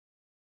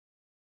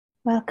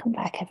Welcome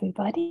back,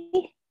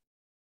 everybody.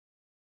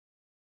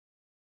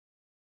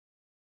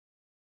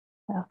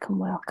 Welcome,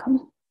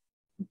 welcome.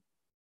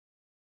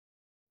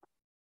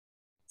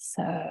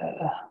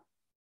 So,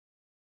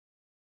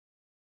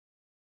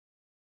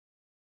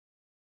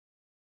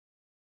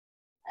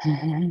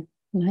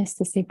 nice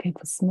to see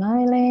people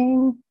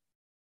smiling.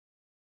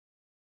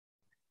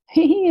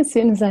 As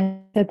soon as I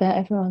said that,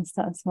 everyone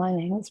started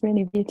smiling. That's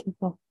really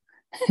beautiful.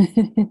 That's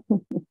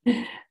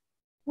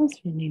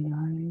really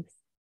nice.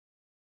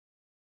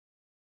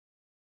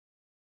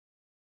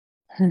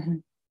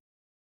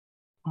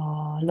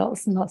 Oh,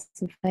 lots and lots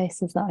of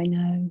faces that I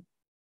know.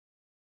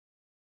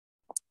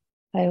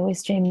 I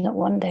always dream that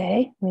one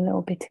day we'll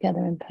all be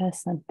together in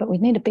person, but we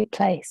need a big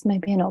place,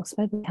 maybe in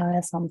Oxford. We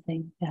hire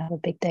something to have a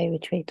big day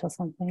retreat or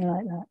something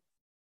like that.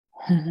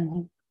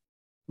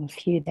 A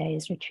few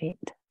days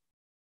retreat.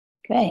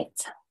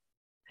 Great.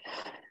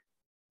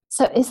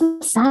 So is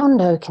the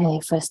sound okay,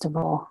 first of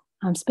all?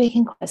 I'm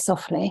speaking quite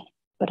softly,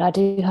 but I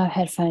do have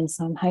headphones,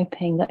 so I'm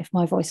hoping that if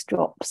my voice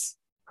drops,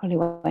 probably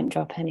won't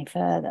drop any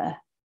further.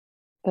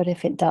 But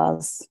if it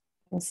does,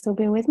 you'll still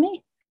be with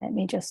me. Let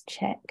me just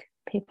check.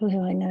 People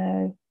who I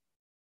know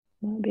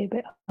might be a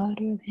bit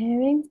harder of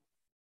hearing.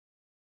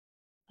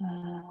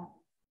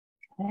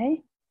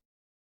 Okay.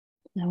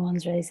 No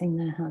one's raising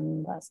their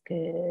hand. That's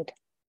good.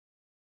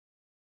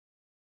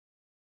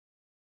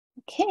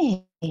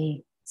 Okay.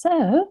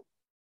 So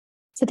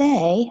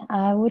today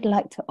I would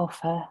like to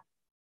offer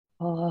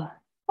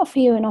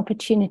you an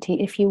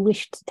opportunity, if you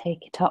wish to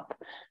take it up,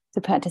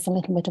 to practice a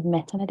little bit of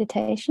metta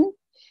meditation.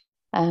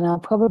 And I'll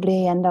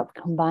probably end up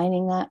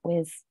combining that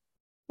with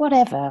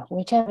whichever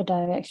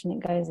direction it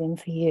goes in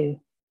for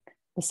you.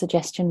 The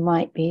suggestion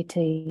might be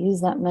to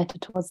use that metta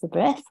towards the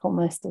breath,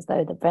 almost as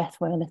though the breath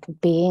were a little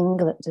being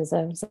that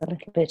deserves a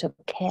little bit of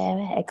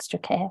care, extra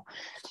care.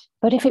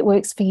 But if it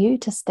works for you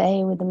to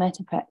stay with the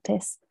metta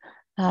practice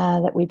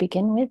that we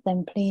begin with,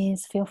 then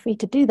please feel free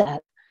to do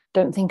that.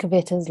 Don't think of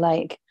it as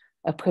like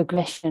a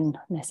progression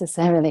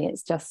necessarily.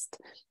 It's just,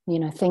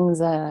 things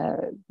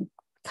are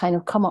kind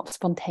of come up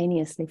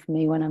spontaneously for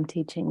me when I'm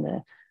teaching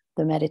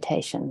the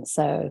meditation.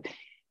 So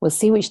we'll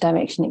see which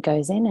direction it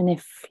goes in. And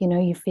if,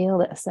 you feel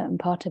that a certain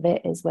part of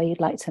it is where you'd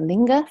like to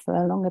linger for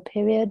a longer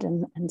period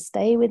and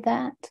stay with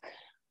that,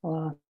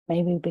 or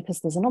maybe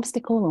because there's an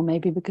obstacle, or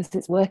maybe because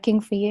it's working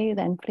for you,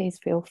 then please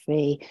feel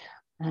free.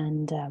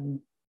 And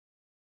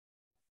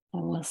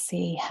we'll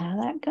see how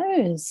that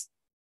goes.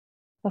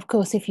 Of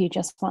course, if you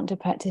just want to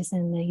practice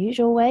in the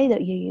usual way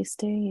that you're used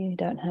to, you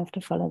don't have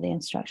to follow the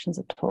instructions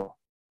at all.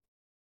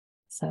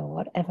 So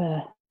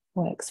whatever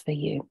works for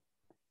you.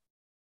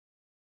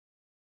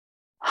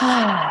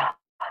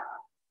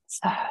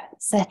 So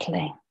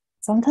settling.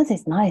 Sometimes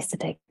it's nice to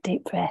take a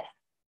deep breath,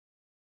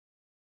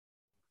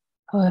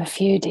 or a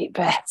few deep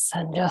breaths,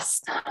 and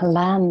just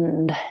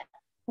land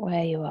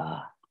where you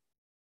are.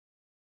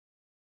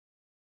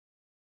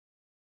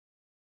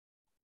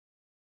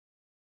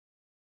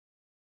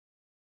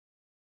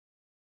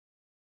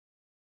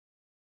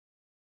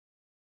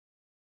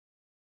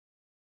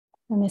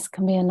 And this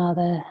can be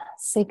another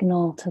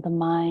signal to the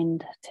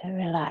mind to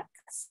relax.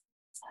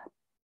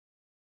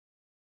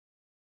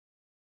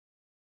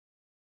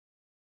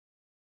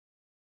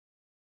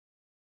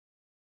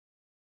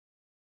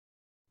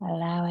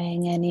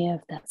 Allowing any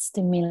of that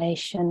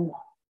stimulation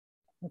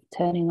of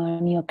turning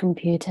on your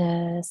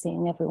computer,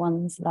 seeing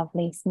everyone's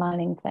lovely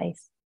smiling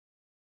face.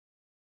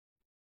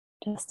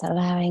 Just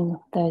allowing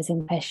those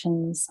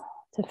impressions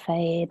to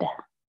fade.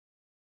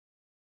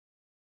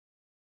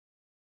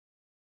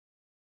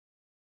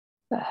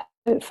 But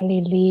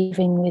hopefully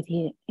leaving with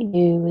you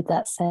with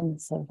that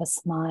sense of a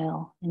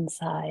smile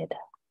inside.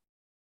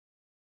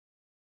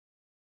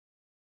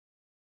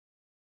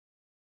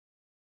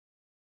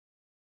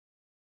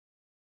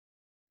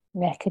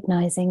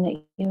 Recognizing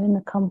that you're in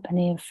the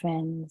company of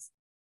friends,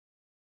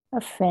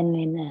 of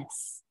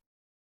friendliness.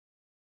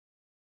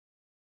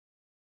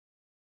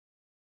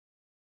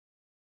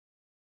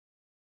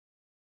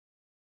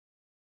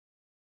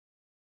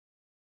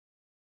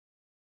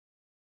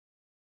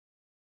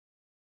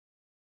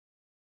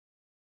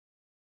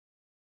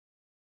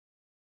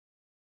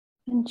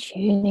 And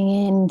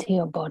tuning into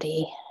your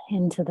body,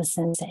 into the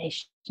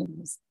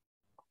sensations.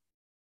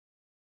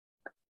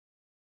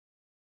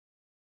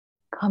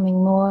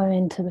 Coming more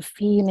into the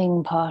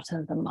feeling part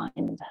of the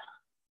mind.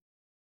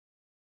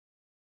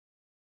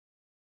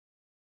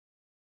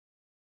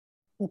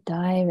 The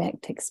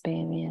direct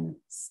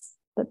experience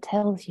that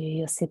tells you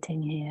you're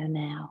sitting here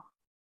now.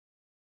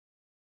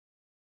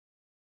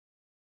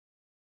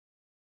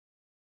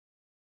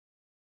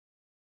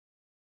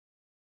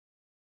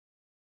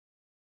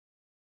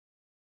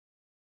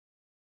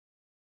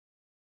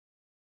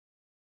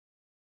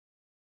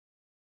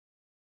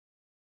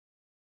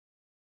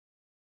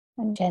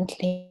 And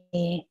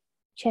gently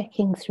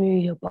checking through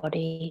your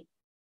body,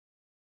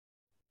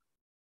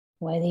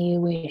 whether you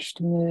wish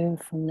to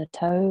move from the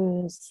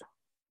toes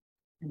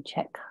and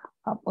check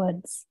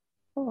upwards,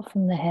 or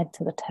from the head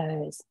to the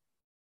toes.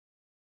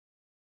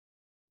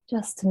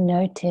 Just to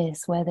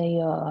notice whether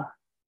you're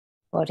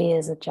body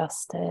is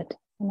adjusted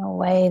in a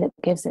way that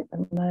gives it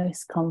the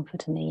most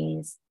comfort and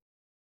ease.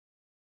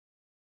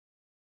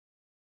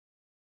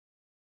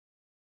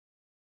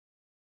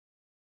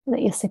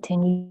 That you're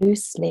sitting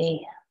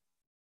loosely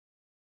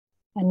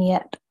and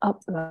yet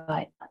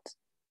upright,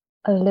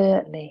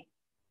 alertly.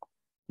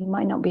 You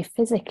might not be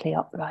physically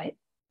upright,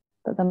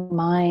 but the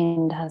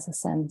mind has a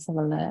sense of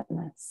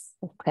alertness,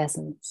 of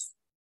presence,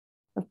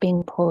 of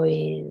being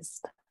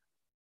poised.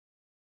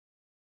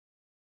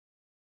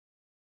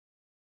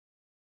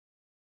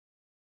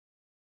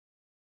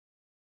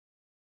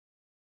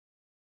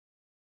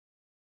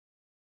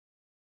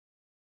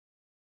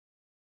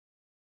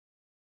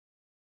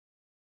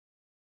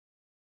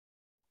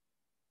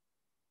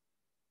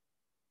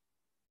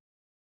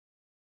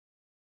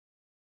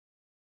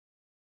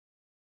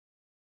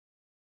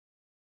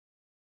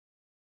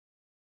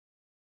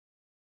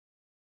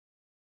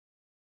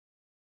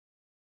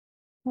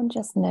 And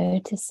just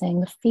noticing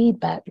the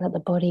feedback that the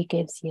body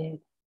gives you.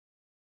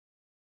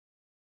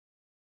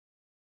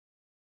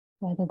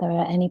 Whether there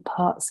are any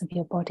parts of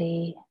your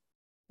body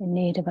in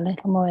need of a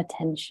little more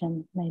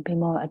attention, maybe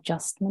more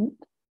adjustment.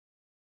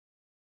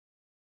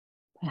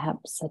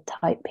 Perhaps a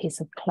tight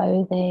piece of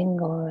clothing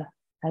or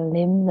a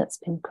limb that's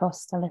been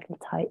crossed a little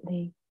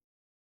tightly.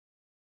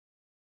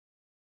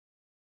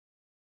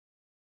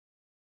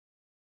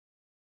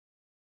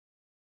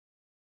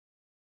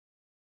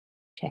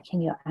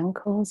 Checking your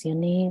ankles, your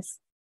knees.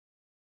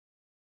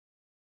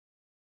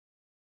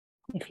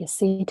 If you're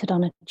seated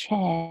on a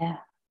chair,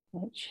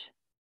 which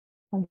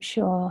I'm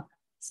sure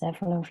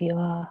several of you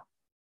are,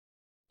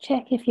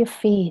 check if your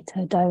feet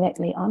are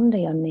directly under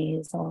your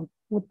knees or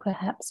would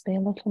perhaps be a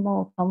little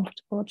more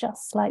comfortable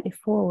just slightly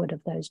forward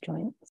of those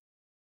joints.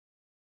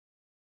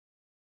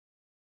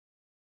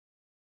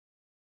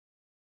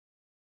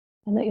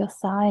 And that your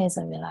thighs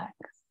are relaxed.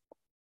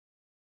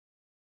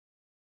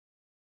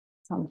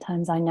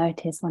 Sometimes I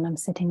notice when I'm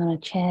sitting on a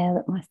chair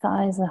that my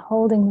thighs are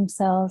holding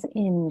themselves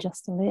in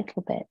just a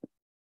little bit.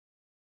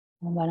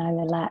 And when I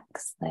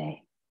relax,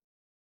 they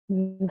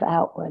move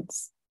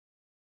outwards.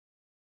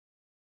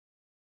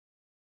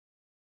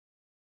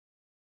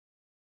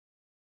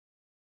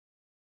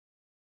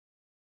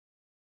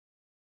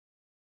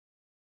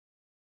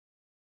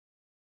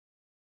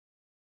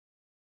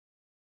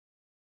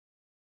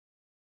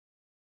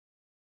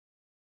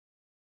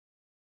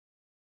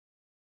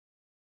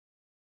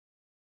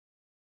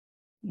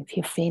 If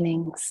you're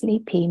feeling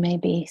sleepy,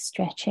 maybe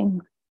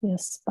stretching your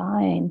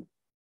spine.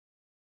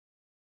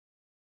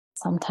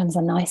 Sometimes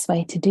a nice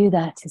way to do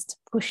that is to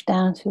push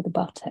down through the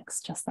buttocks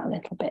just that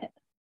little bit.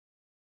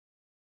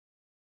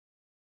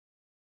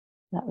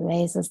 That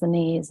raises the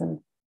knees and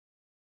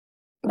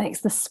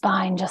makes the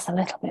spine just a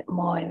little bit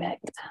more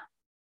erect.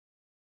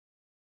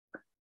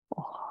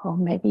 Or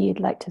maybe you'd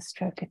like to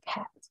stroke a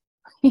cat.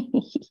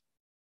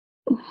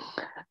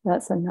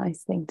 That's a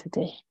nice thing to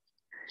do.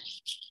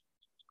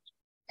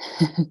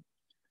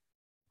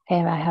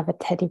 Here I have a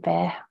teddy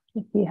bear.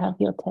 If you have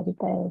your teddy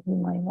bears, you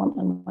might want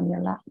them on your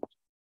lap.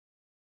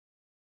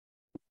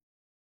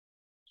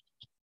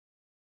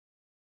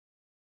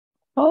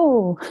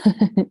 Oh,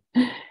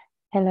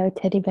 hello,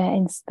 teddy bear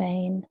in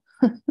Spain.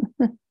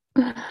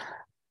 That's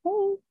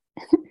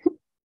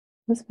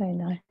very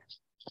nice.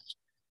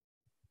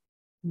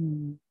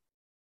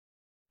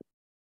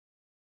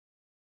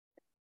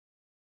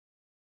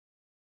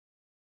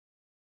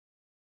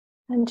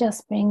 And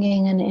just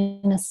bringing an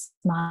inner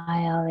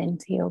smile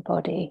into your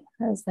body,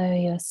 as though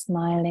you're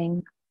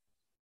smiling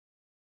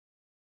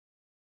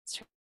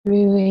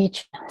through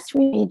each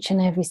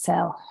and every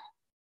cell,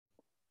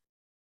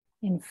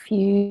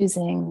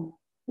 infusing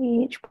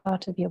each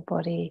part of your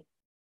body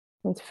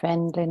with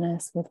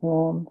friendliness, with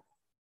warmth,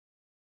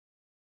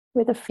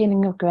 with a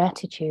feeling of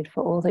gratitude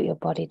for all that your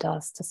body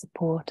does to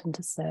support and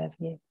to serve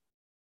you.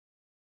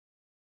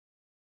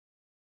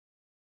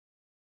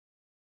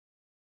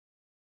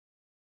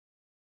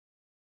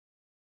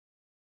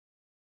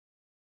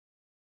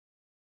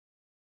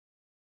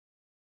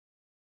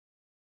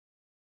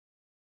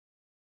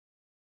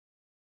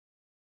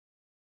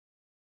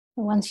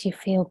 Once you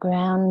feel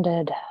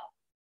grounded,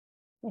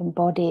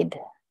 embodied,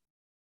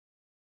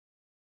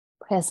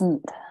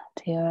 present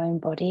to your own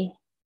body,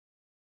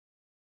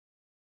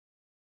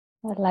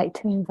 I'd like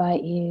to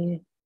invite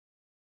you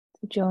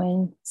to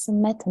join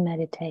some metta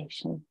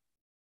meditation,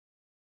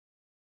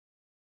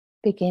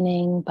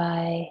 beginning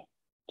by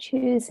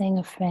choosing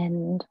a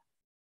friend,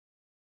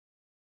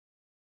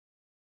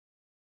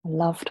 a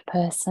loved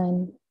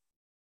person,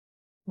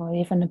 or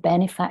even a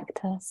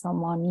benefactor,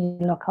 someone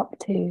you look up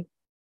to,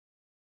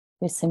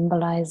 who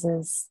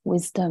symbolizes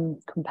wisdom,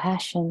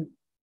 compassion,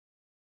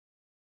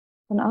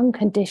 and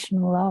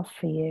unconditional love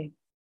for you,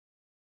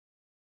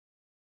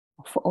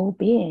 for all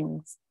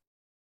beings.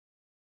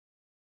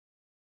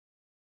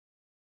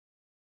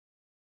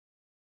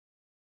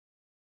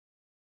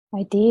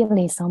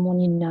 Ideally, someone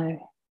you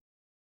know.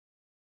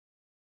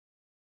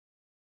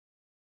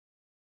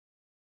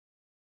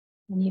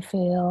 And you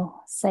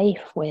feel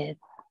safe with.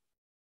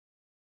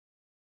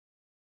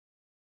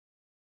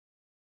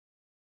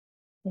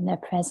 In their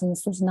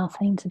presence, there's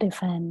nothing to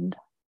defend.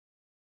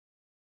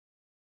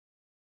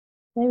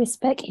 They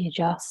respect you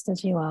just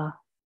as you are.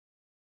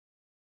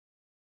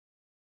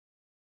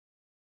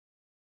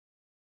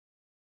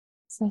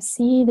 So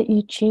see that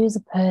you choose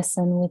a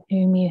person with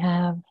whom you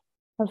have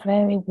a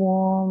very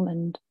warm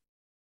and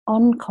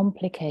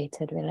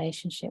uncomplicated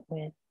relationship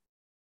with.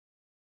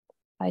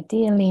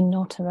 Ideally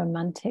not a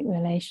romantic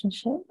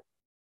relationship,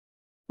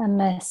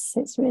 unless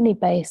it's really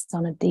based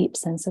on a deep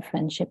sense of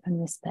friendship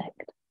and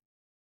respect.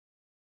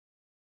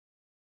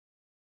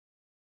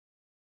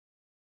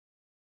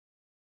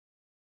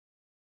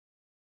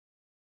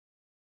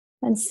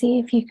 And see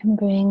if you can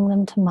bring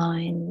them to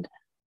mind,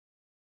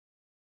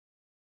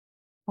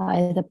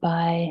 either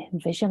by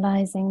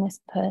visualizing this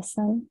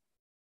person,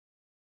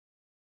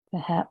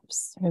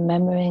 perhaps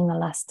remembering the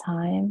last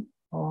time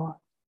or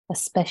a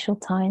special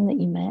time that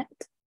you met,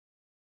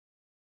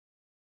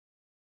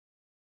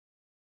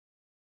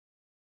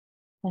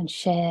 and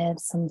shared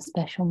some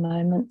special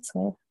moments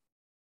with.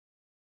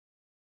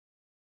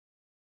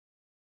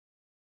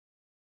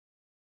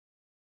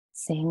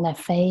 Seeing their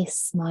face,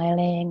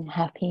 smiling,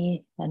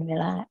 happy and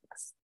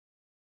relaxed.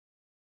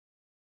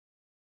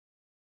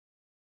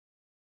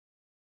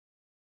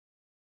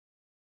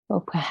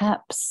 Or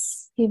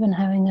perhaps even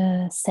having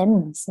a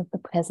sense of the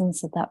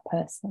presence of that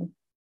person,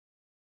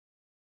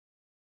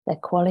 their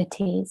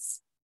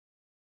qualities,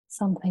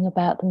 something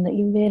about them that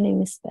you really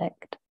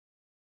respect.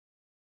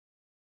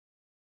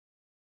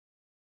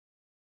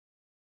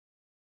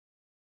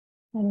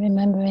 And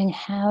remembering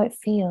how it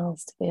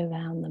feels to be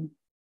around them.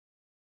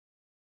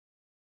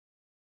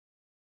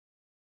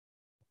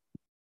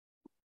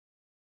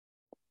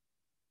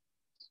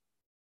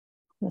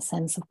 The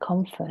sense of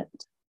comfort,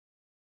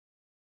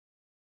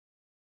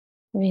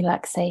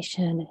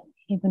 relaxation,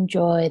 even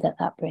joy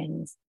that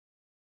brings.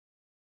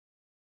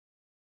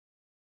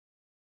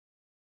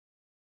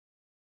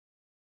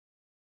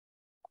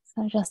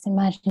 So just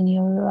imagine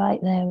you're right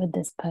there with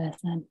this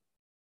person.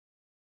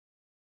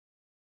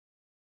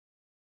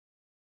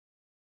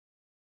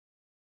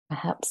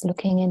 Perhaps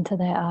looking into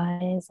their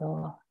eyes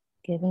or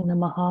giving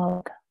them a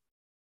hug.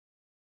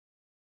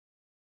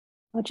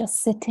 Or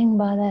just sitting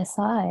by their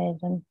side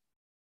and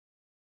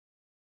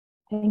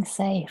being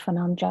safe and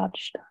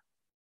unjudged.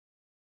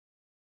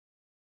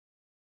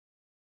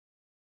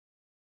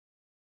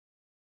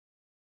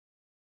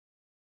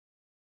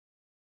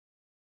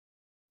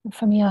 And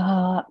from your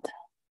heart,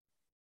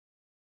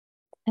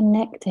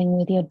 connecting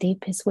with your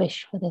deepest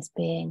wish for this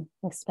being,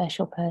 this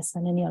special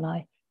person in your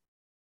life.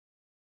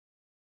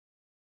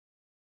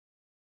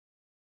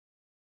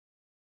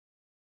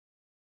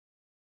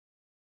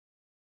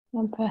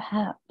 And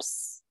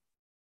perhaps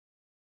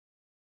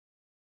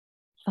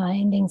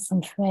finding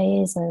some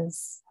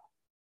phrases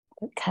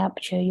that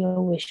capture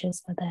your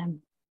wishes for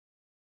them.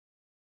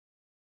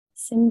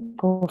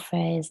 Simple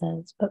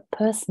phrases, but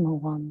personal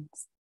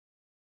ones.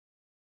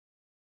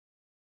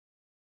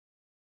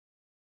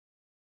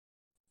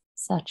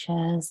 Such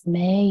as,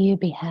 may you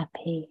be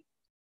happy.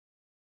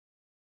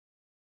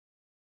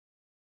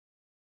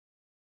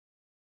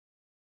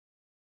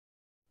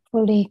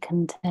 Fully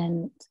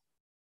content.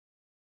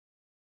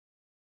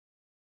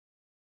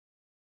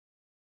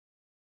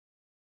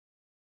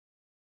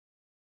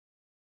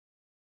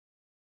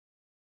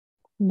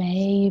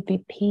 May you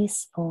be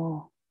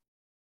peaceful.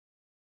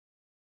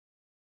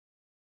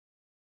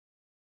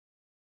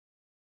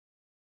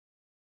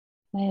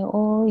 May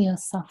all your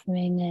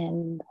suffering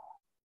end.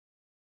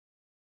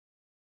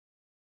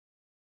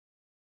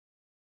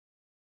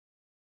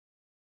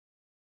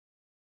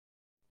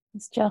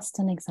 It's just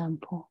an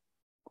example.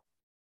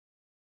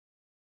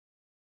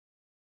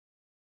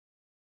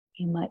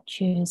 You might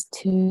choose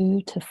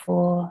 2 to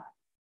 4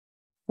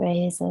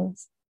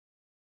 phrases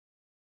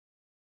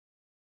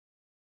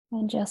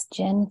and just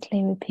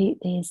gently repeat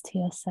these to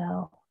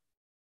yourself,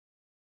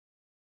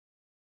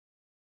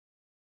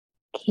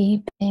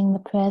 keeping the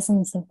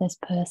presence of this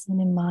person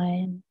in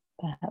mind,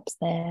 perhaps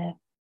their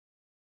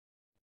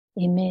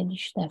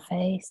image, their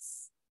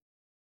face,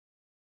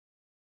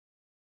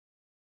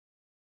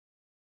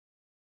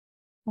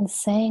 and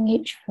saying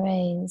each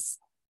phrase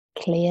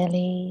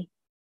clearly,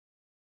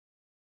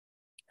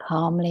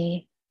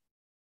 calmly,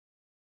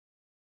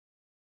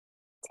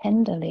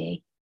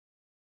 tenderly,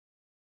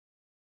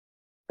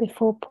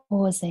 before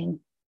pausing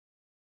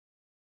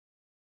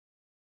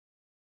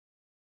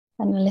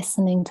and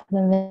listening to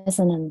the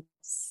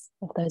resonance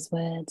of those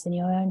words in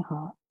your own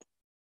heart.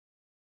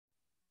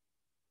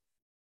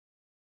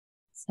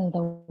 So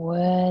the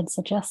words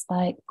are just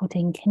like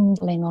putting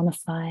kindling on a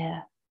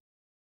fire,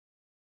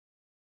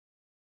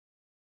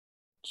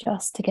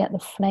 just to get the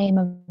flame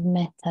of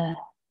metta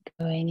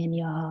going in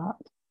your heart.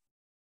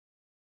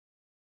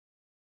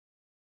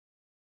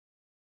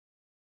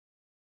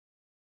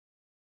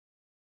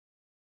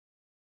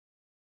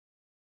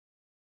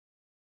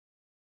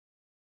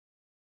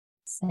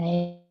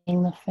 Saying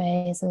the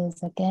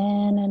phrases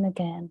again and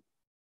again,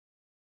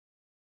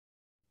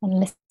 and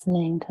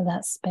listening to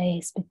that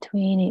space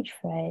between each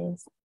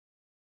phrase,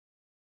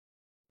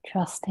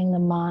 trusting the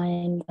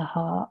mind, the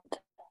heart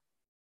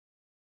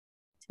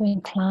to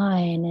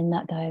incline in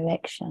that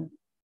direction.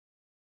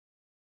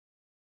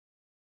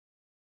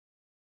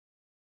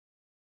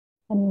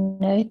 And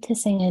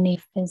noticing any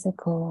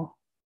physical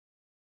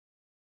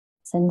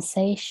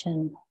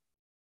sensation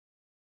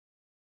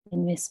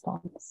in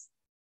response.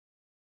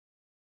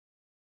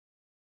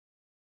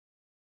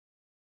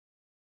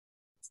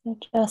 So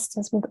just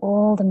as with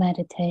all the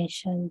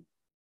meditation,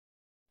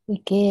 we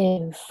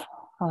give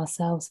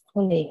ourselves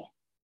fully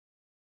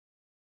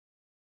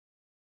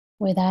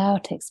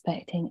without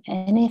expecting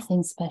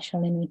anything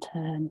special in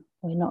return.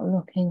 We're not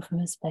looking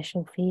for a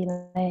special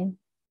feeling.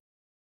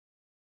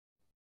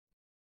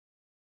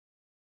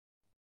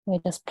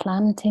 We're just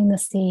planting the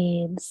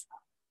seeds,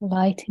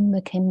 lighting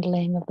the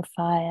kindling of the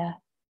fire,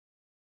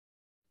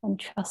 and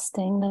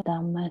trusting the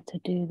Dhamma to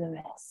do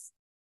the rest.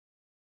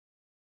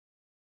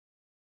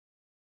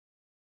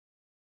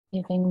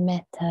 Giving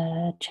metta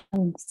a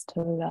chance to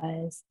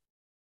arise.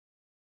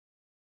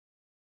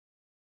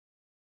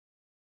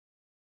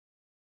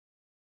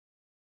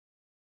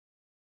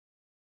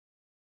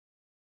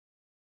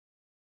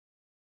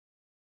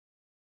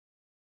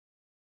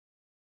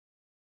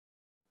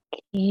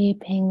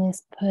 Keeping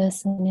this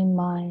person in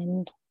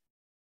mind,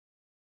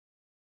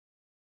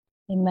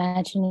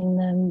 imagining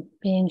them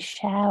being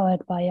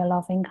showered by your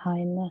loving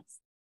kindness,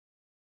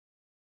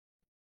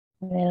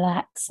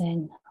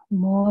 relaxing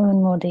more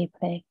and more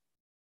deeply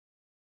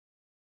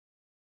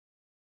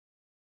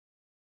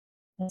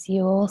as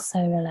you also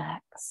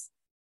relax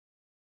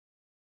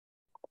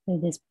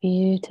through this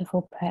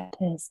beautiful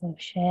practice of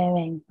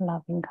sharing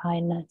loving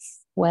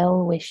kindness,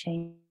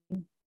 well-wishing,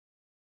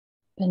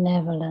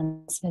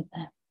 benevolence with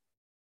them.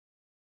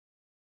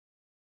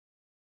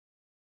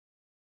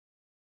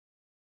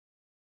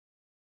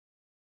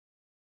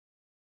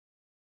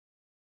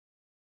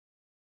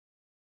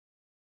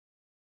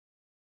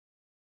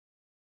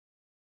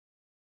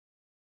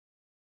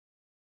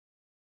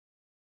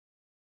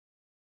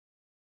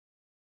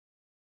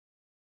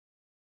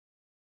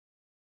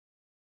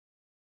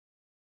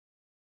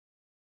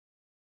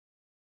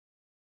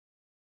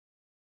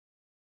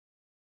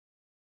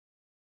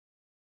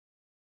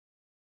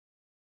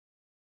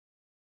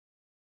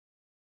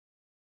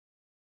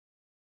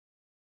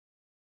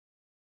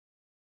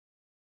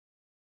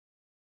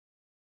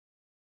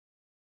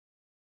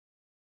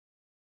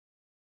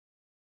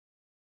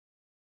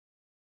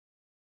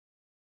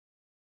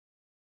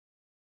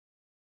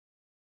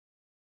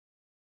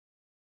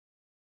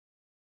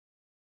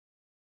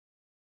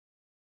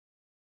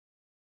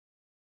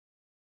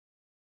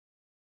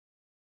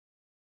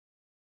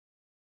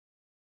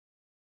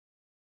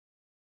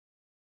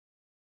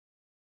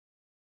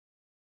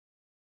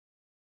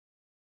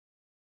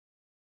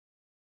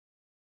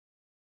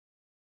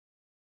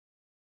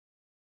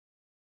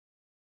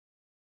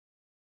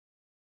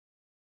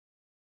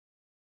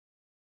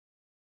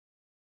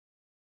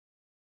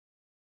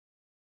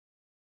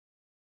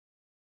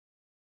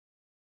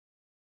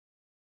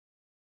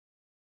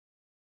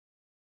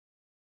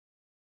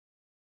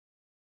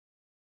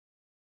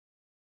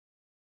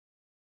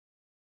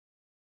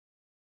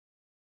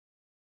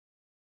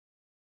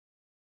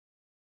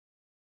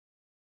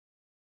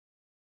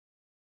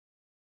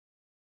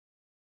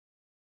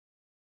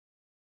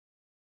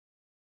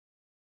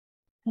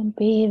 And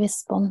be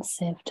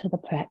responsive to the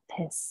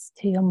practice,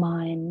 to your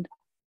mind,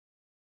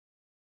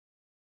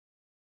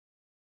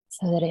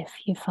 so that if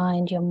you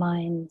find your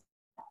mind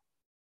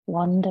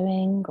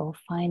wandering or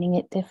finding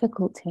it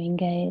difficult to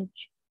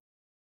engage,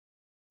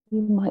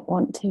 you might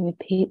want to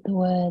repeat the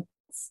words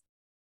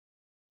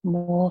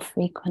more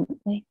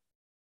frequently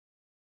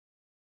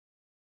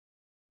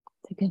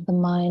to give the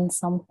mind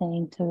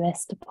something to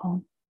rest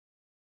upon.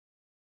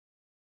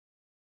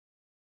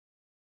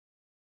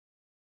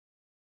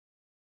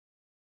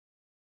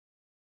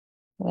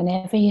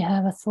 Whenever you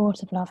have a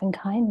thought of loving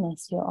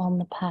kindness, you're on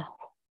the path.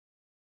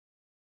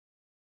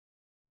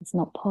 It's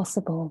not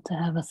possible to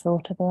have a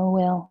thought of ill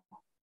will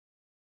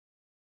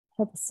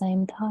at the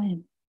same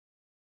time.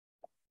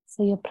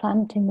 So you're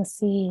planting the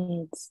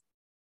seeds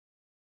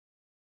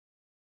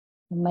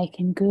and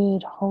making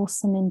good,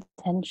 wholesome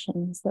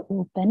intentions that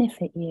will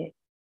benefit you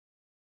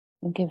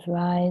and give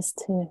rise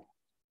to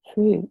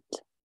fruit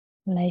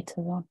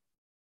later on.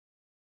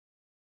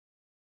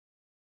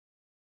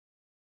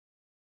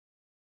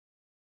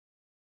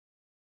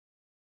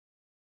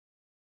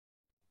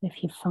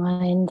 If you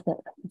find that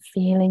the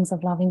feelings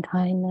of loving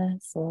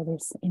kindness or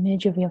this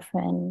image of your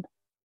friend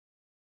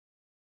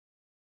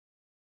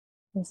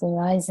is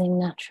arising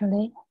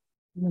naturally,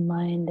 and the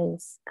mind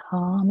is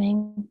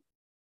calming,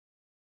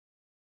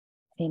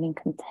 feeling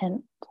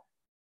content,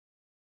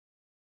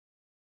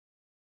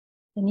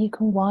 then you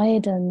can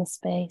widen the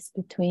space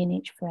between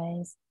each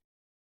phrase,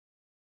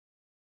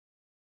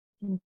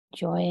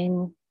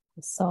 enjoying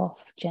the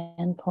soft,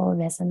 gentle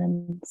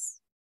resonance,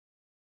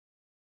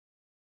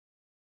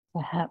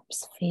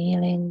 perhaps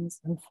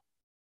feelings of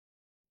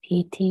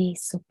piti,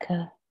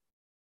 sukha,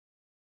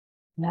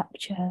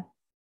 rapture,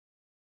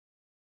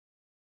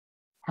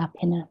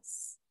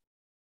 happiness,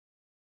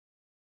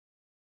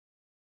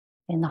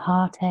 in the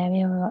heart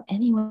area or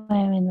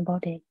anywhere in the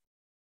body.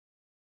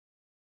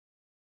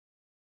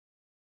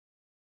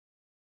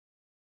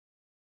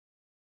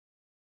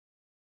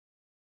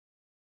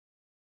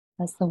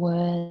 As the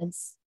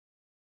words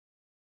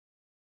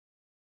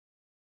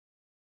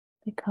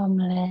become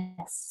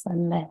less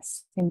and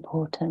less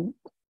important,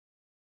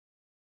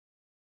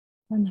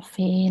 and the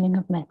feeling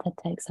of metta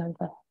takes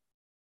over.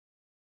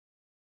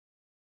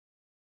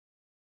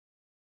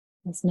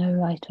 There's no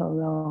right or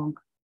wrong.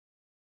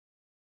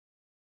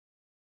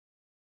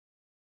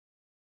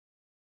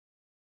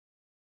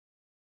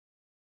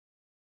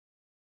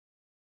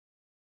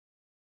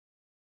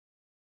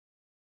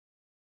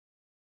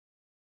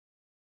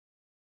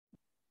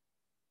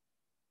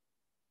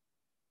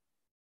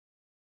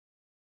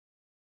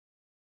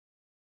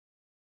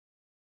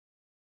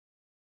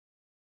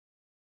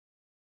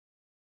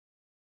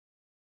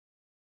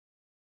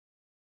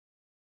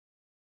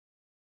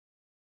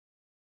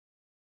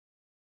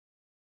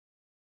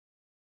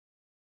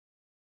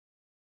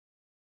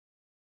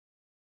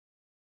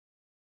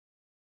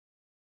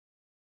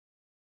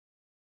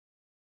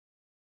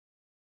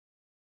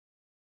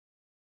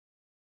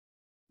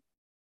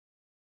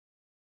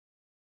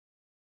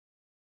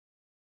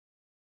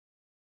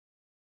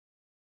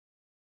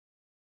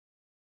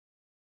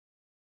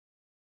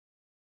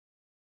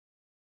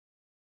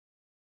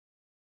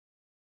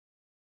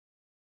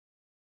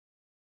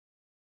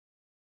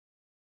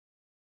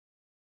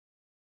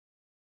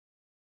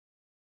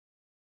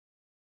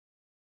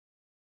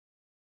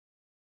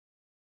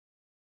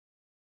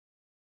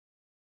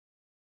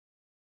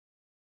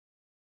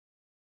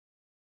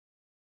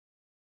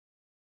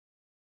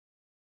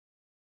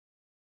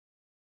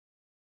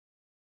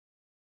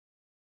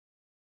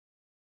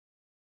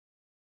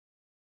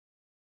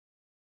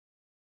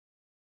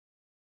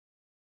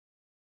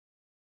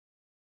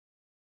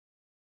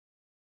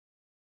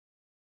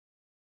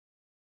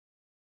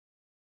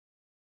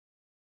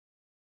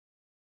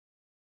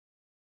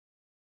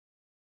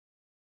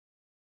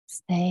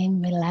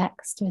 Staying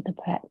relaxed with the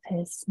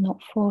practice,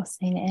 not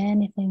forcing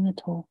anything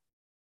at all.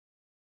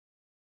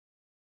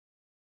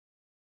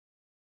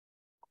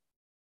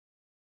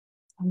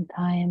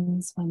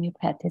 Sometimes when we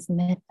practice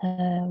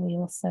metta, we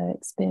also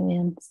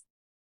experience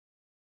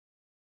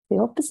the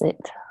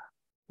opposite,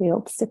 the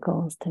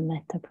obstacles to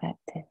metta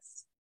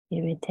practice,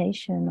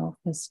 irritation or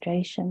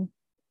frustration.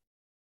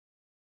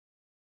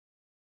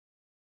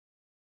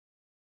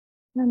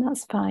 And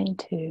that's fine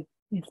too,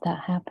 if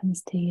that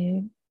happens to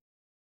you.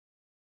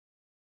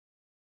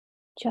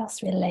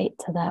 Just relate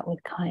to that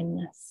with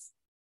kindness.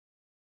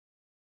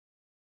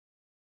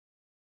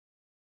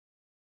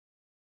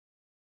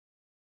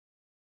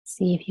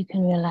 See if you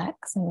can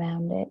relax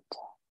around it.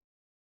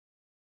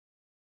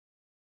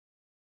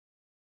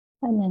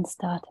 And then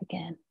start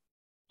again,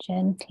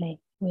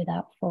 gently,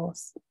 without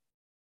force.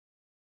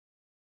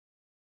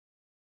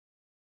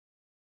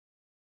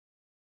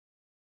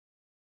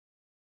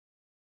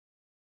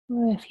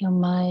 Or if your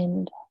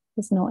mind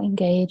is not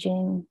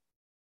engaging,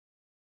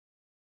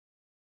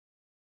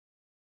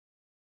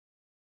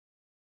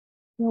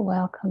 you're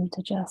welcome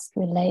to just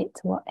relate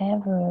to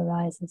whatever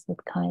arises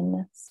with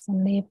kindness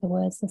and leave the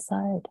words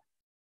aside.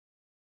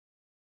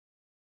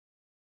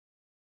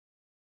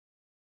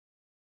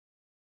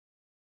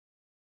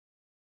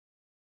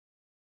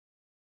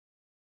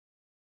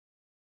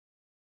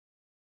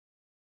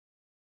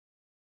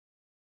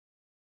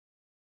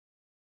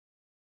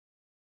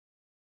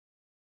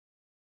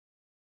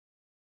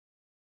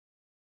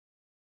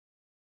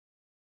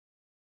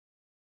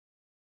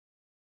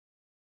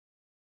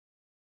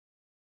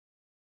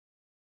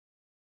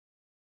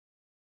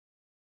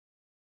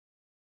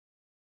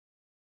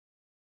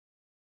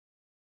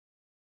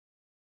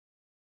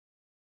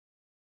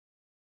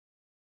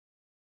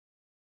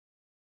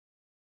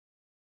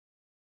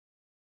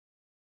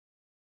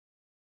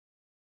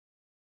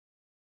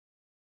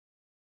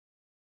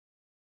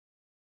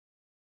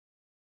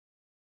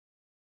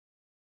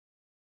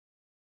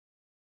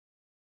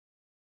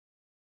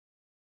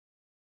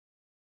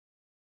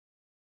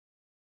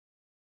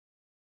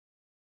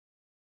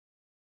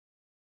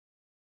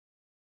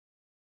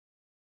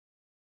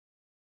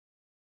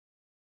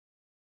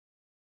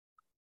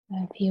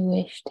 If you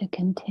wish to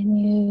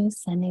continue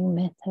sending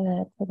metta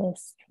to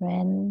this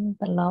friend,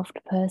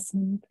 beloved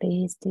person,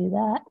 please do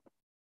that.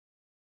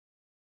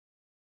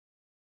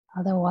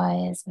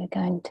 Otherwise, we're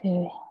going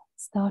to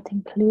start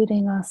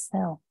including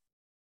ourselves.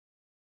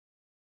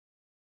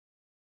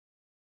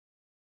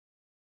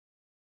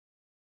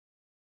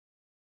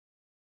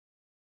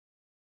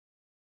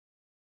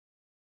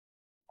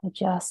 But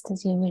just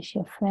as you wish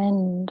your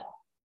friend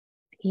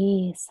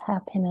peace,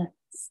 happiness,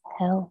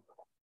 health,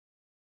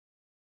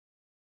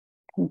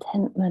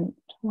 contentment,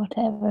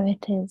 whatever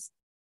it is,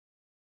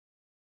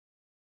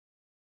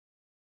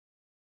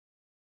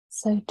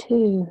 so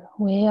too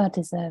we are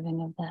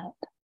deserving of that.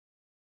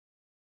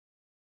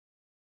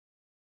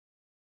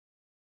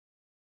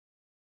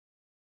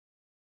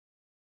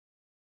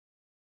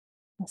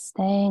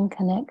 Staying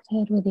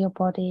connected with your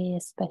body,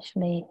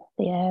 especially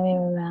the area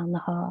around the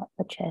heart,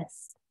 the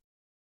chest,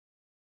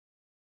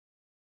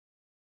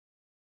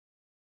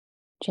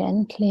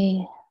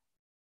 Gently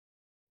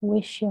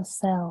wish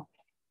yourself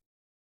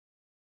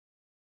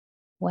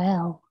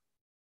well,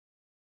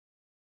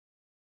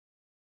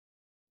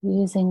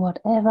 using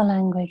whatever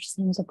language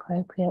seems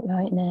appropriate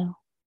right now.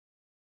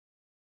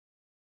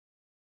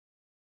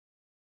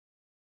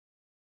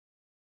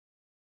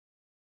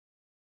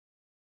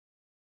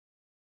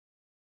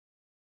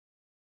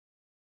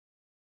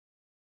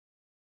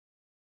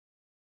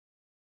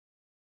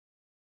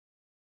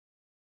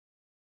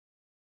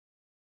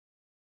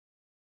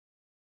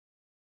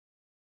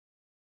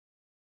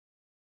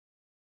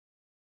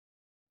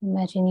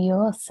 Imagine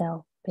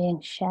yourself being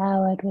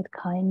showered with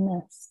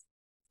kindness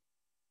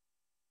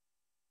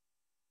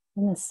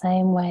in the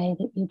same way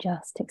that you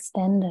just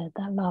extended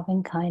that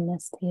loving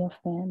kindness to your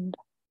friend.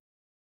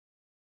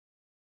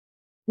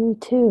 You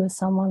too are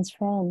someone's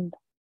friend.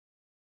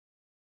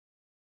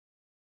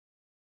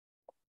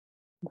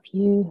 If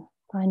you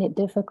find it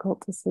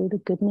difficult to see the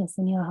goodness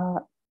in your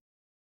heart,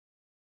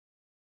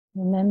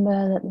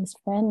 remember that this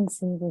friend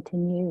sees it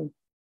in you.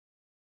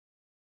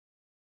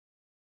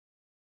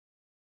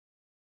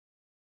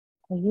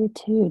 For you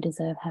too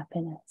deserve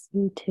happiness.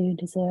 You too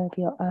deserve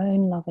your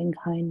own loving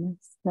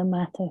kindness, no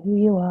matter who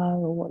you are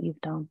or what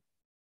you've done.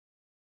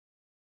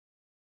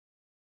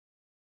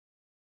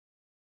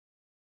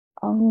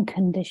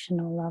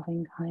 Unconditional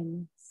loving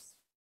kindness.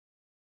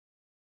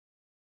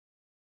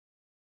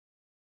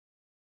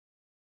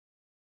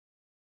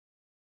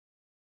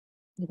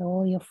 With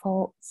all your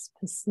faults,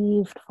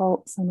 perceived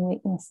faults and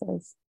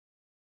weaknesses,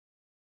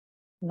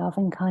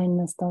 loving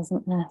kindness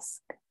doesn't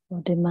ask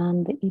or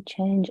demand that you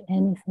change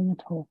anything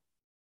at all.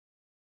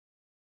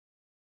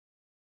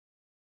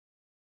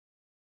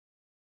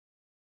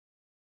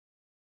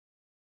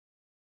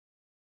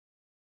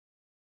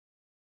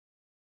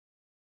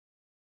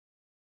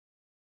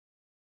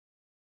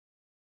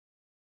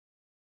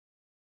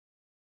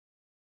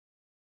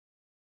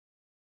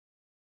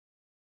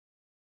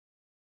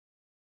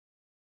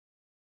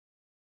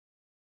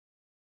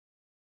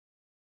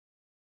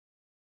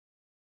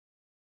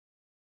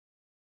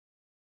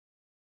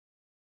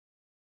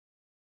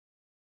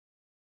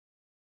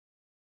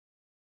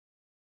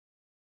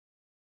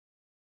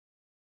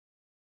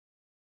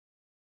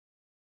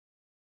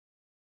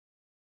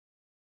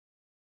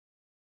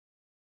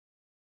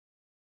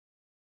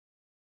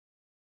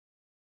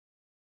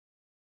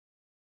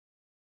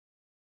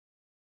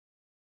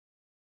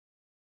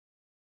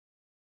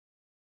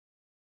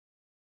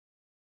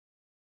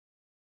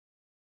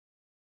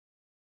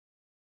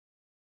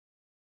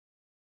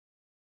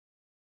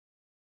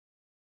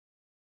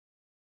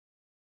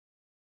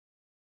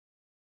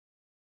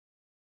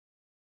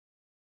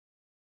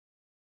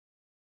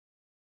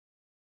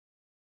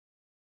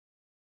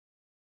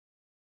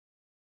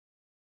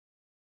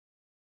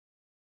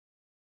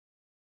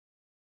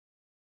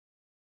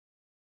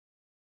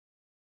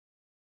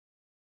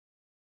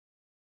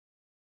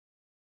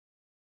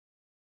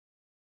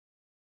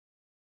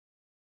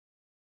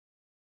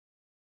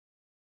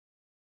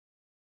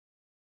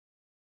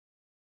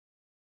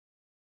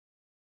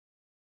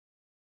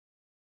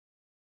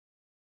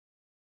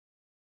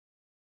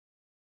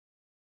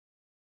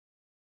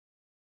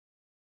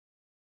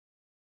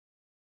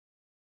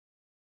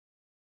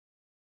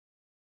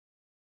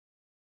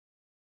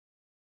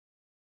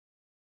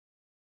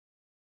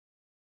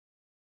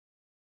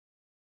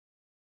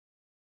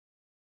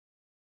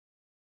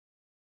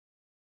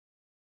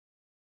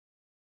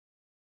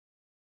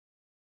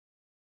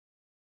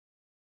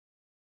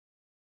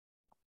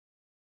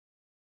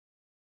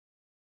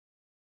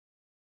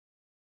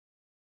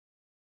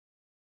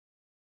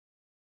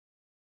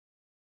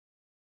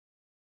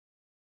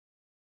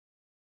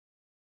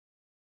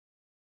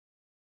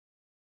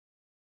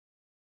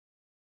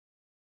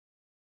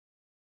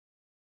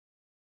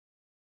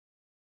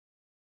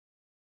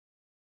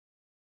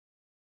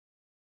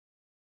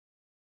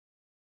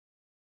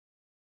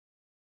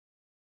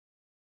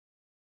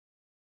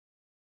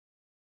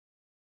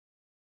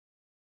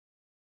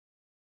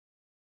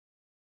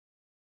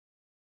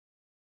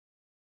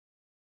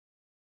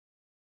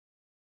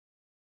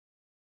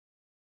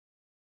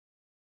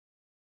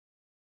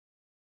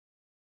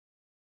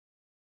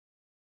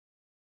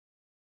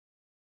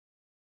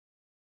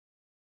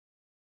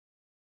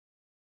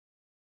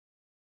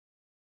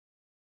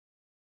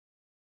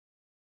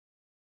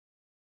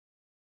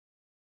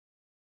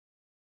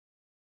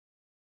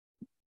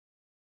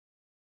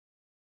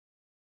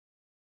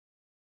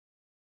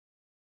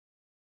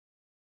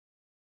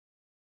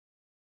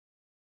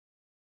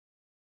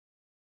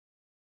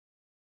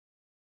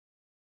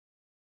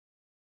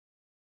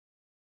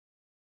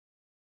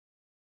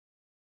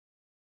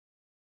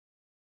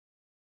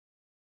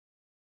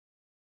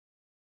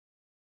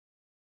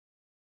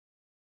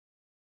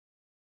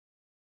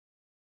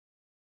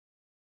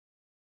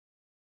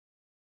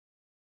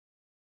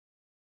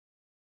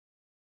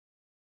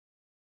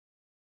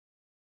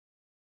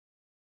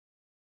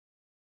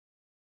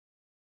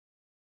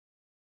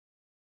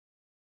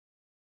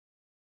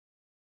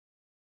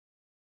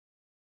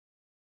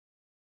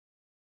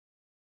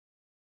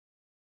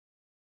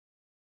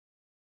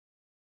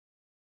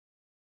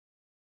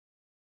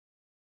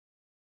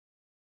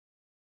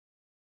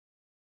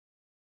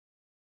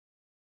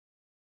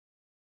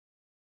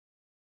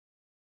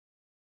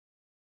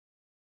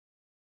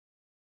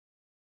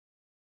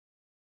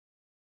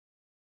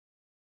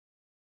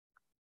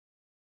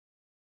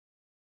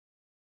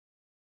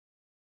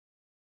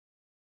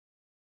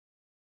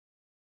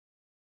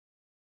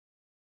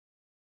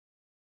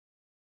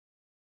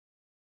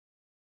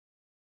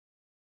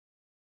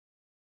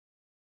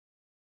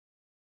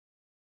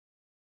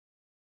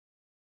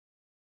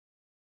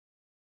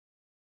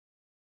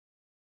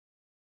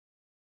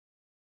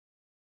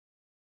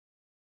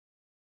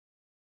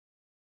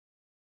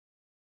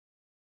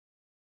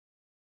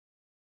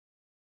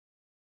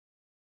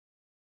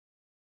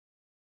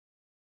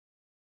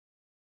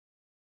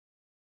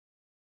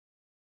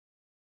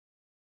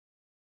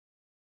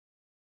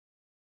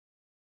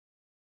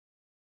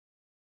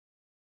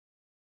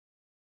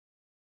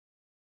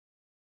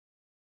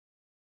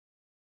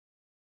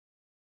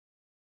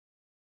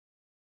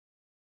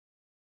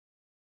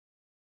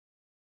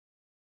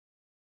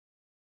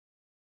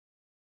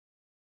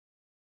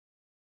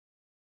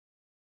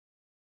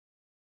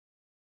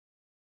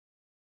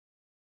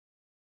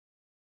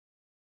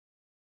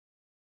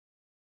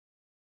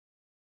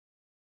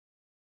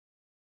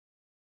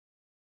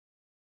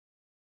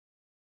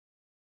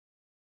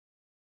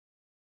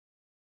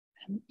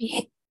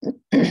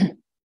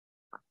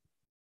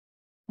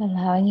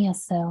 Allowing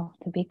yourself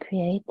to be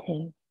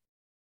creative.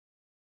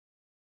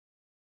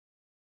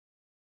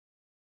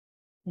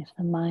 If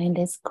the mind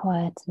is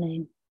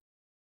quietening,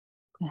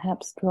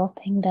 perhaps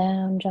dropping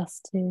down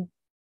just to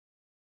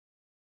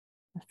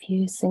a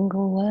few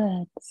single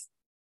words,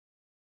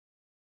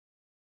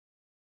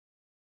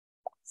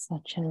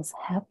 such as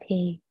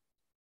happy,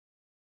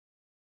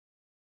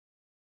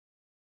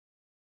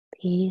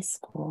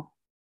 peaceful,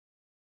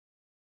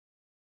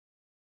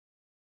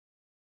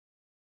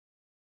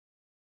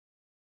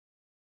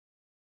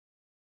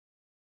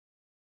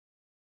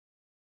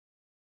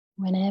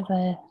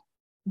 whenever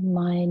the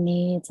mind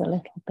needs a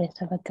little bit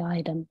of a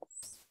guidance.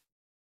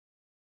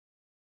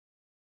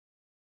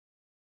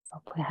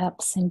 Or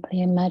perhaps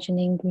simply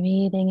imagining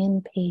breathing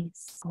in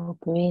peace or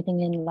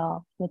breathing in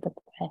love with the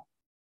breath.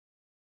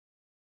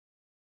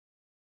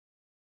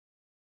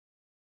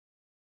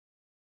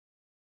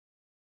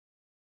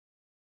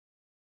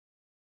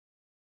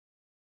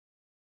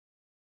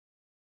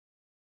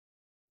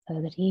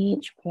 So that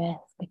each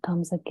breath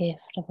becomes a gift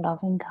of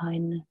loving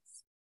kindness.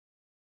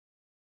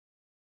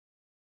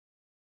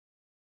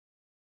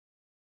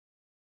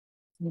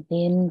 With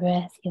the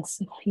in-breath, you're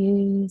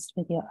suffused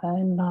with your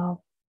own love,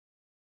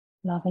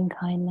 loving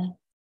kindness,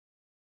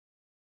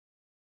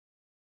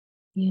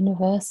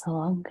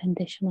 universal,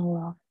 unconditional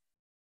love.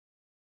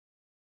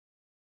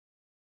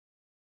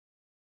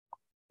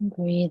 And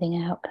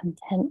breathing out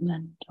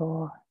contentment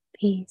or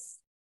peace,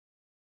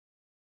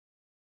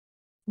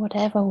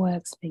 whatever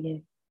works for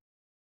you.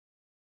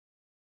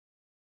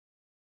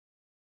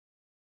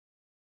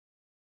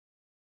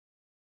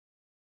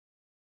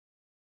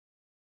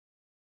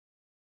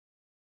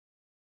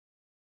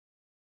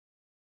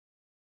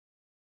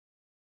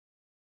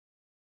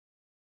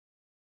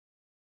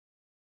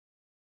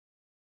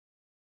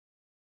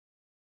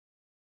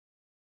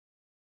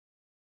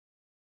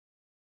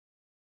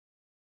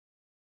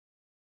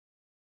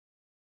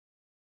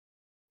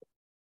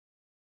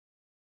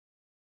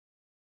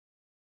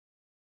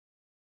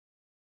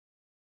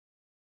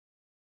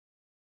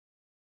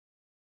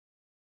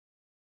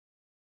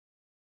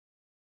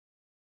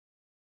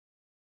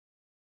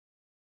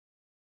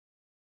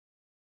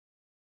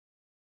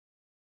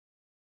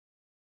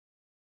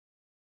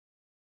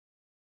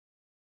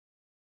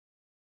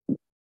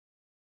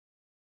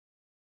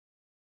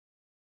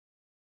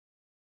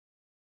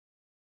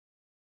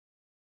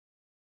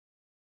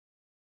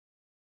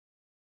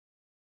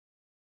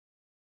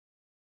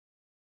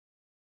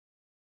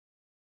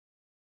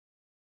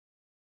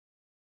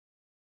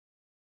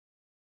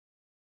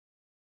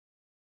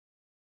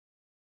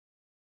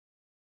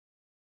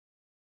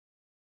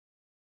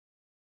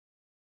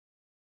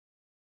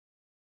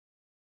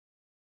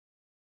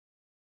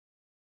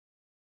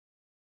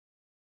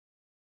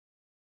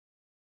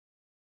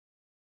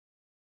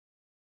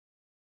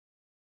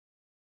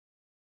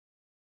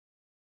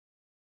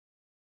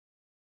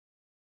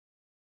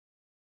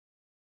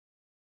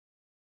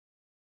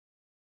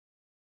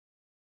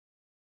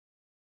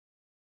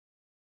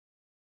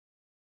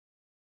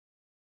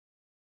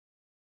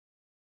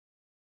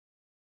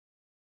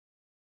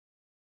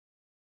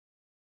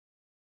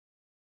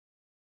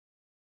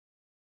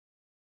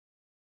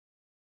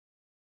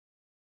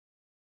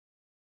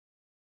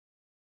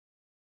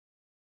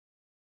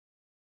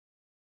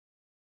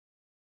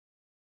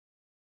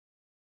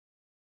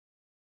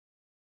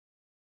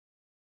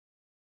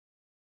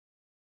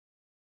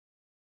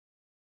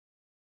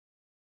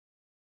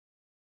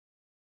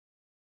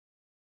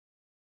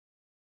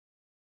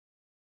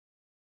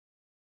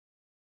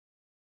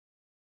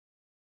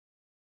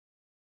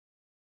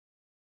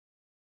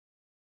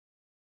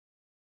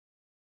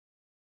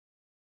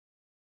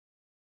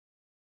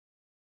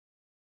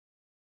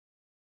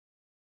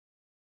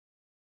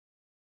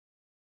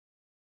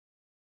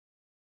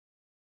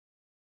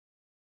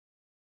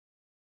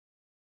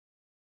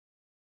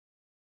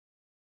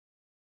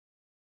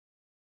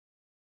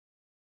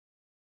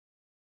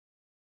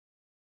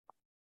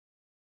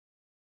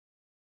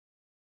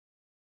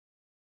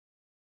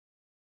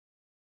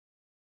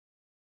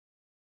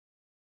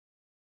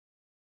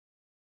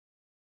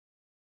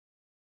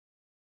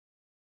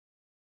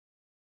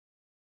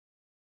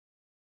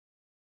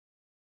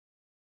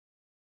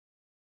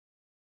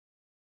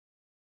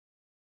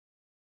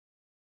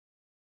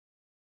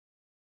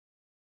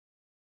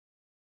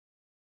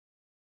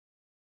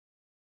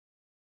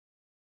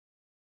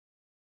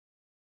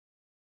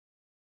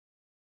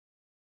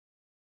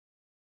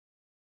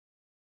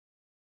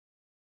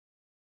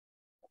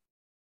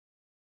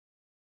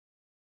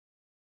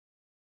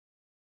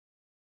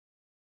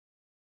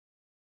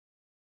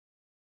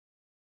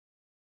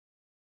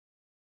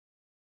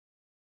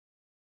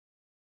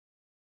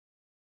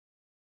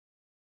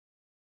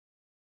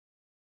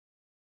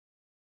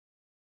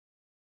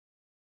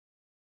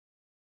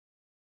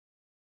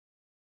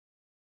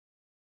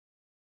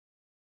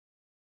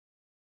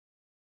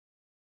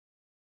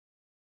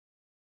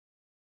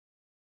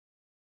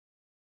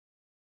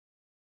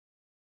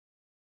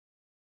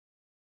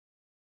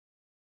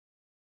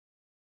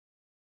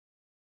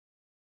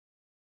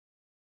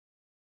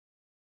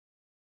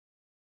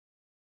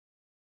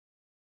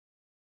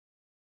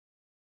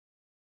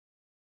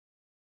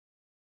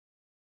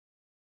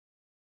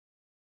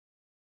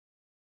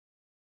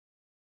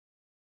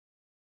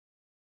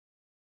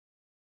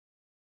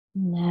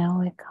 Now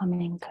we're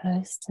coming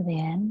close to the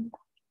end,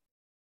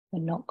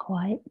 but not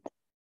quite.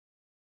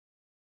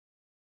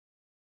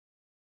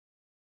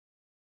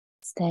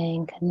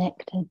 Staying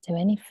connected to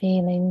any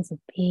feelings of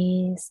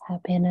peace,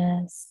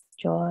 happiness,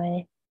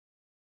 joy,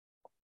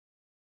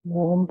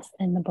 warmth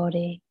in the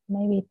body,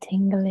 maybe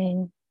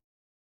tingling,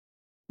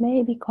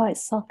 maybe quite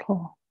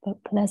subtle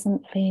but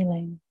pleasant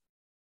feeling.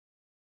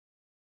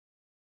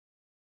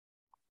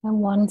 And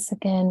once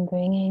again,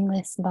 bringing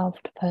this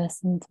loved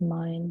person to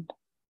mind.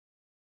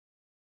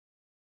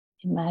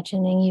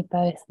 Imagining you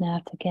both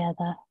now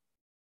together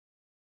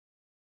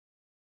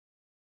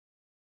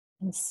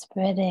and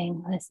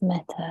spreading this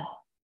metta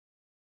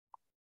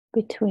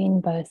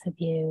between both of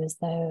you as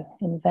though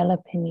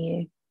enveloping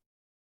you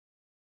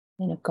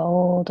in a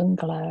golden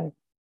glow.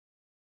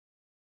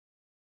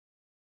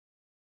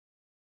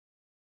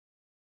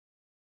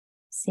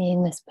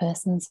 Seeing this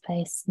person's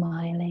face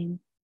smiling,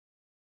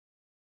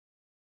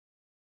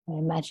 or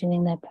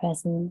imagining their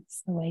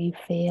presence, the way you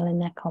feel in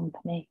their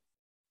company.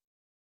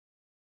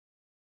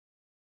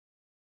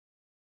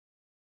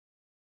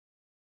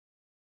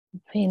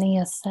 Feeling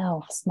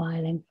yourself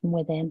smiling from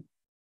within.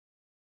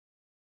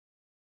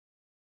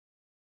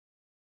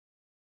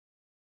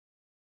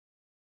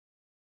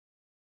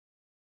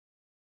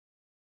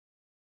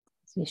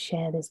 As we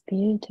share this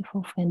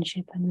beautiful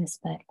friendship and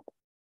respect.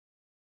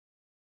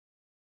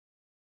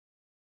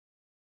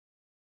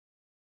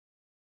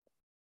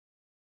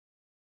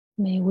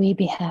 May we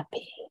be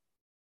happy.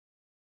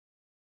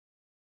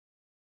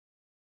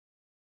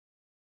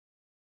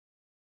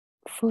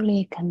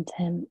 Fully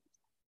content.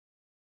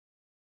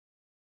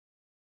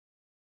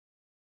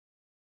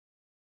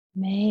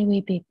 May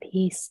we be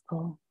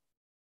peaceful.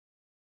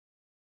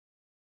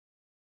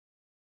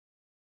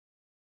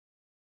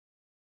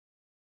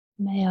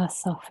 May our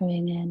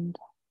suffering end.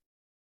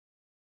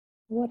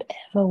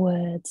 Whatever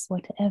words,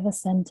 whatever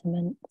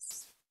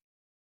sentiments,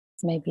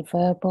 may be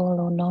verbal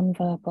or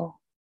non-verbal,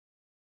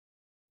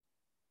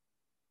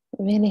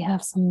 really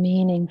have some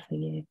meaning for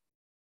you.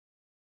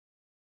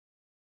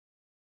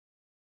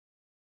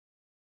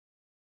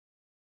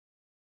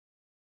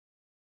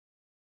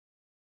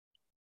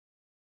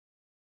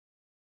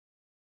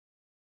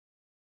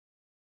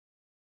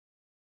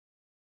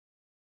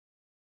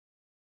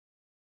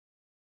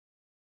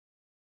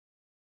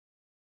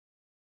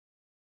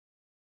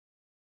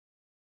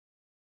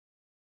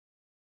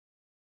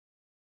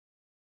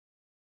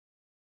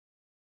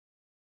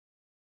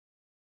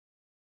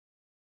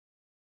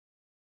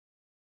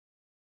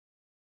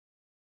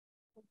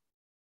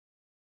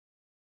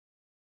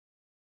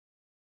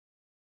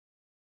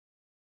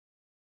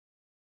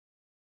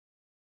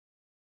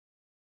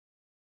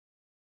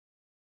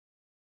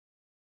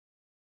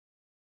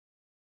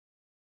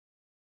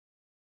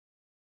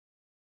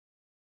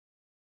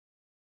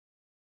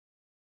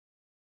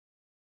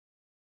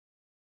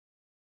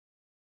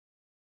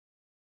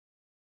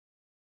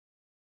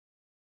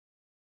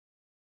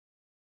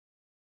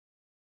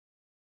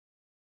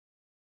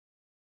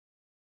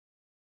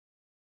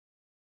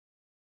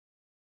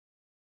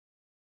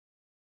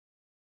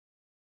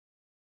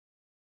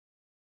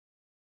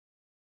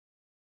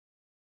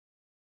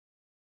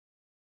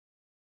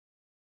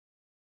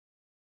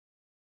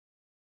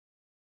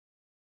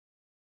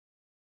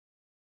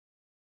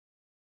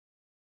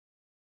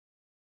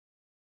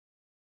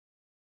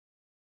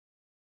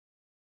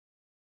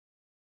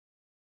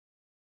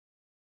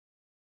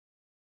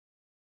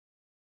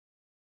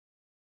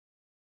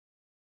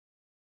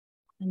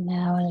 And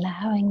now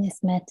allowing this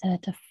metta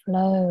to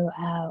flow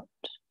out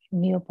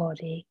from your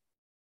body.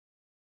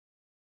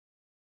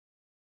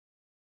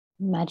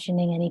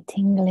 Imagining any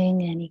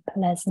tingling, any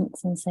pleasant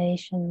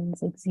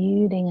sensations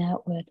exuding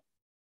outward,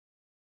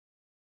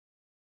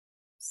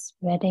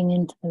 spreading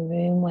into the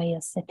room where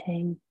you're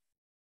sitting,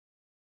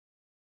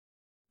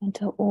 and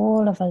to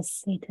all of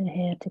us seated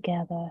here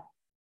together,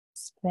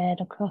 spread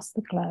across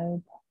the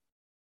globe.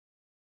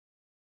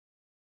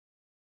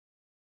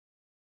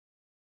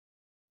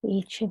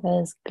 Each of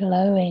us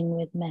glowing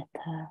with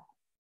metta,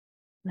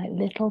 like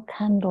little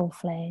candle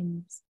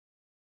flames.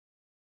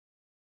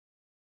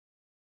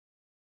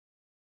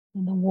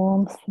 And the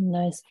warmth from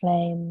those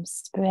flames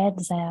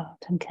spreads out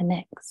and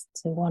connects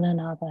to one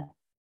another,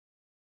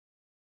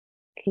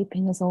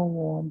 keeping us all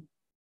warm.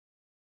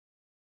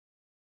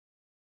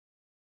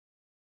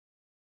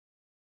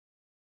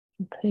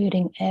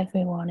 Including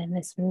everyone in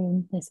this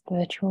room, this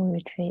virtual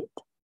retreat.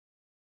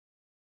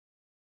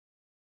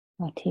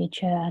 Our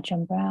teacher,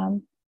 Ajahn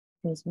Brahm,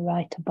 who's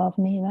right above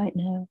me right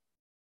now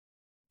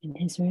in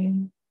his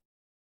room.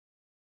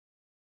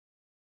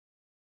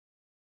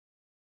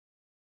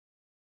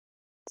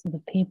 To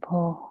the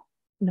people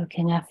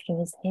looking after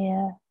us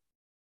here,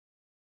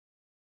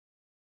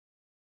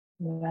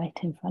 right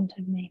in front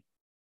of me.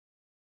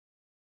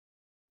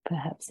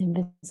 Perhaps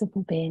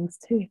invisible beings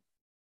too.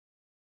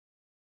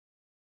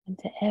 And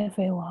to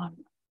everyone.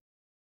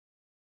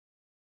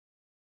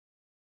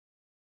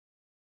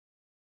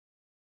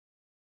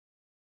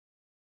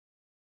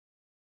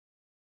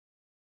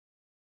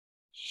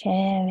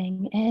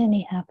 Sharing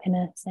any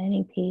happiness,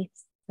 any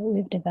peace that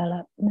we've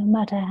developed, no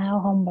matter how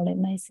humble it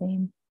may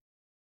seem.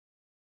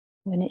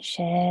 When it's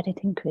shared, it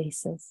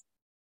increases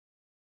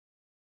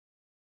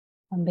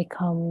and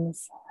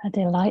becomes a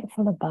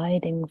delightful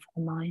abiding for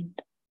the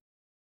mind.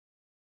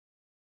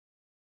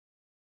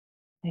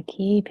 I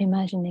keep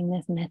imagining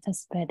this metta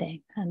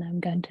spreading, and I'm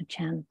going to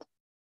chant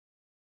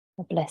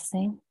a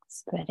blessing,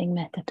 spreading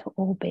metta to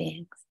all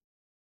beings.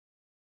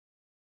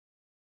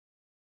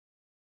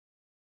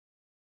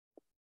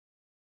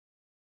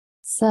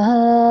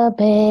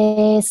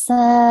 Sabbe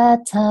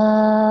sata,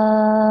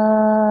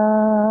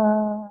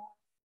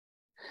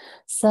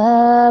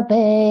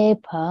 sabbe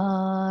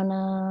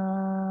pana,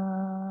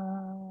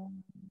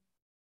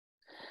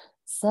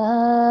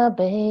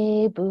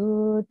 sabbe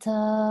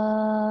bhuta,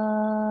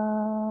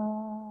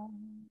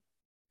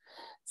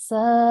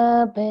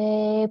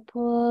 sabbe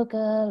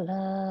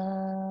pugala,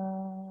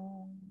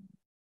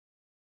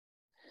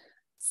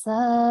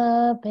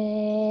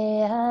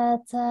 sabbe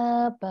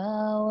atta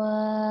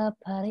bhava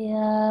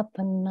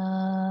pariyapana,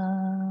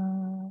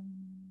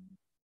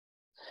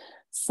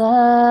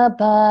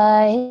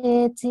 sabba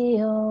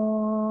itio,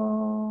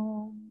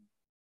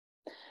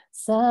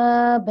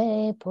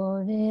 sabbe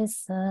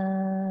purisa,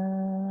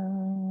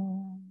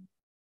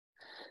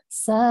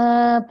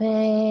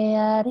 sabbe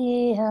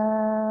ariya,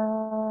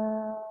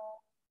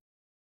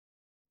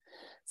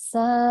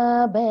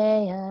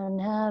 sabbe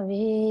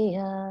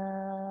anaviya,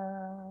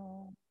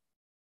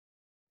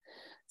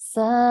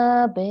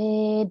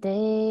 sabbe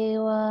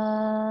deva,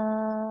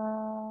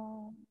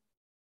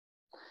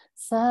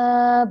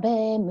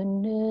 sabbe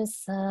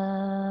manusa,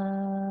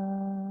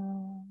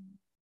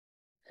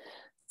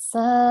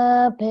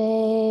 sabbe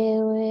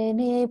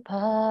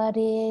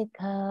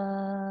vinipadika,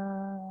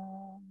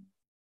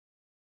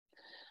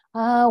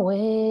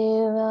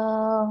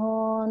 awera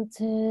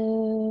hontu,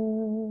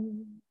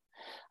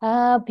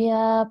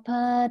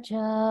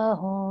 abhyapaja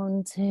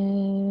hontu,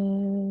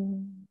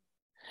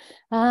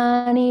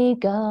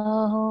 aniga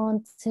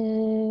hontu,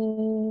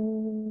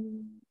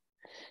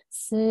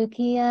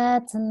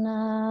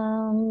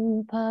 sukhiyatanam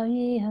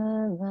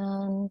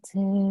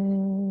pariharantu,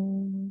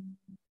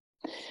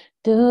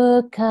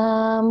 dukkha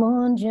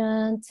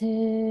munjantu,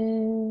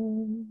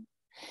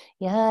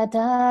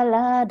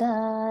 yadalada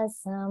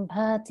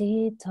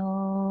sampatito,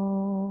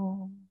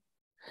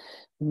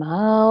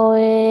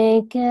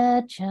 mawe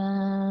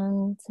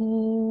gachantu,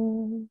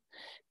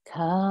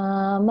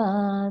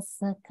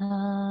 kamasaka.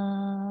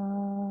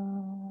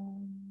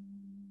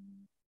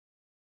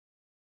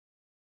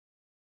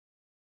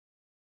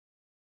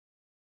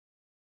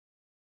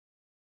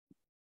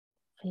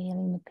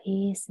 Feeling the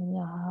peace in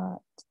your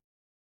heart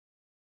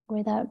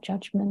without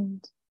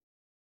judgment.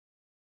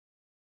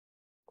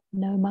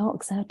 No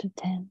marks out of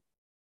 10.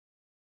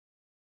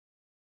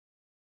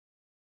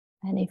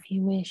 And if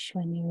you wish,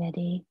 when you're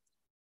ready,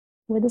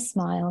 with a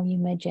smile, you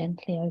may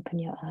gently open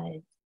your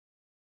eyes.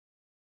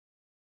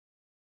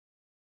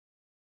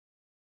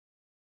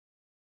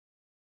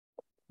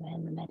 To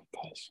end the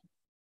meditation.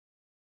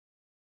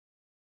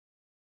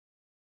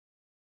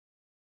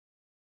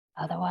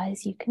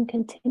 Otherwise, you can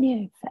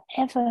continue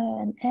forever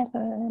and ever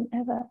and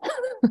ever,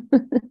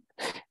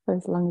 for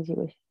as long as you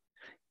wish.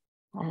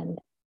 And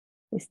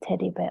this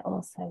teddy bear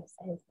also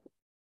says,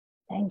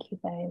 thank you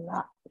very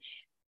much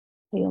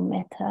for your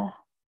metta.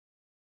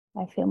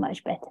 I feel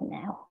much better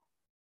now.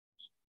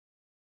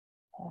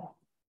 So,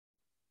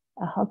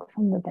 a hug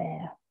from the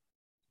bear.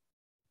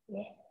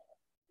 Yeah.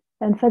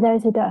 And for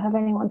those who don't have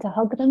anyone to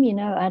hug them, you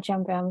know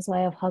Ajahn Brahm's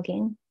way of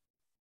hugging.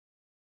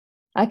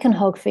 I can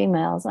hug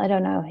females. I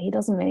don't know. He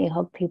doesn't really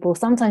hug people.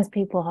 Sometimes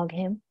people hug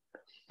him.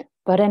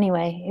 But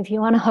anyway, if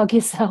you want to hug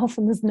yourself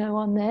and there's no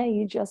one there,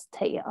 you just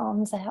take your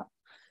arms out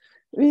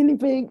really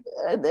big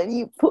and then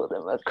you put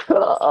them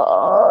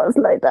across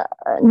like that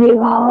and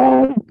you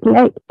hug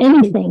like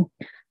anything.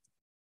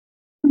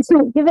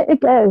 So give it a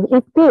go.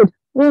 It's good,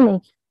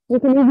 really. You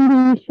can even do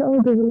your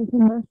shoulders a little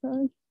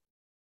massage.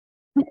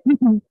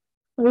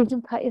 Or you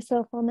can pat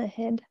yourself on the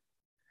head.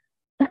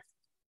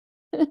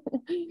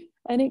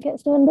 And it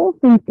gets the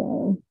endorphins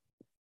going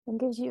and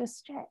gives you a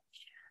stretch.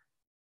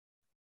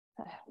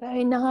 So,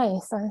 very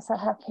nice. I'm so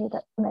happy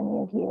that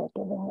many of you are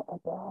giving it a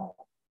go.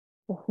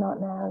 If not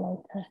now,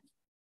 later.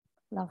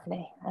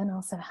 Lovely. And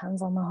also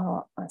hands on the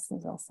heart. This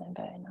is also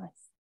very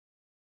nice.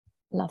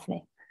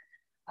 Lovely.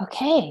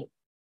 Okay.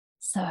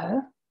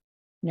 So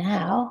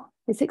now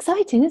it's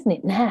exciting, isn't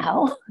it?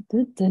 Now,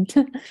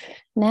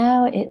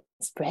 now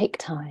it's break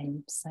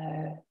time. So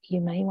you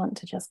may want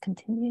to just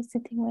continue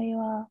sitting where you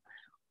are,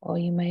 or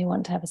you may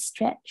want to have a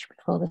stretch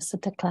before the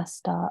sutta class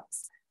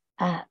starts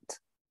at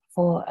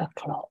 4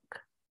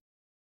 o'clock.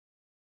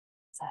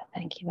 So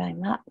thank you very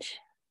much,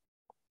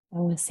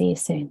 and we'll see you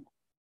soon.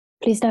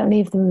 Please don't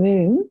leave the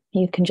room.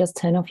 You can just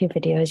turn off your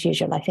video as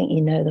usual. I think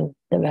you know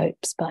the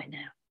ropes by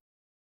now.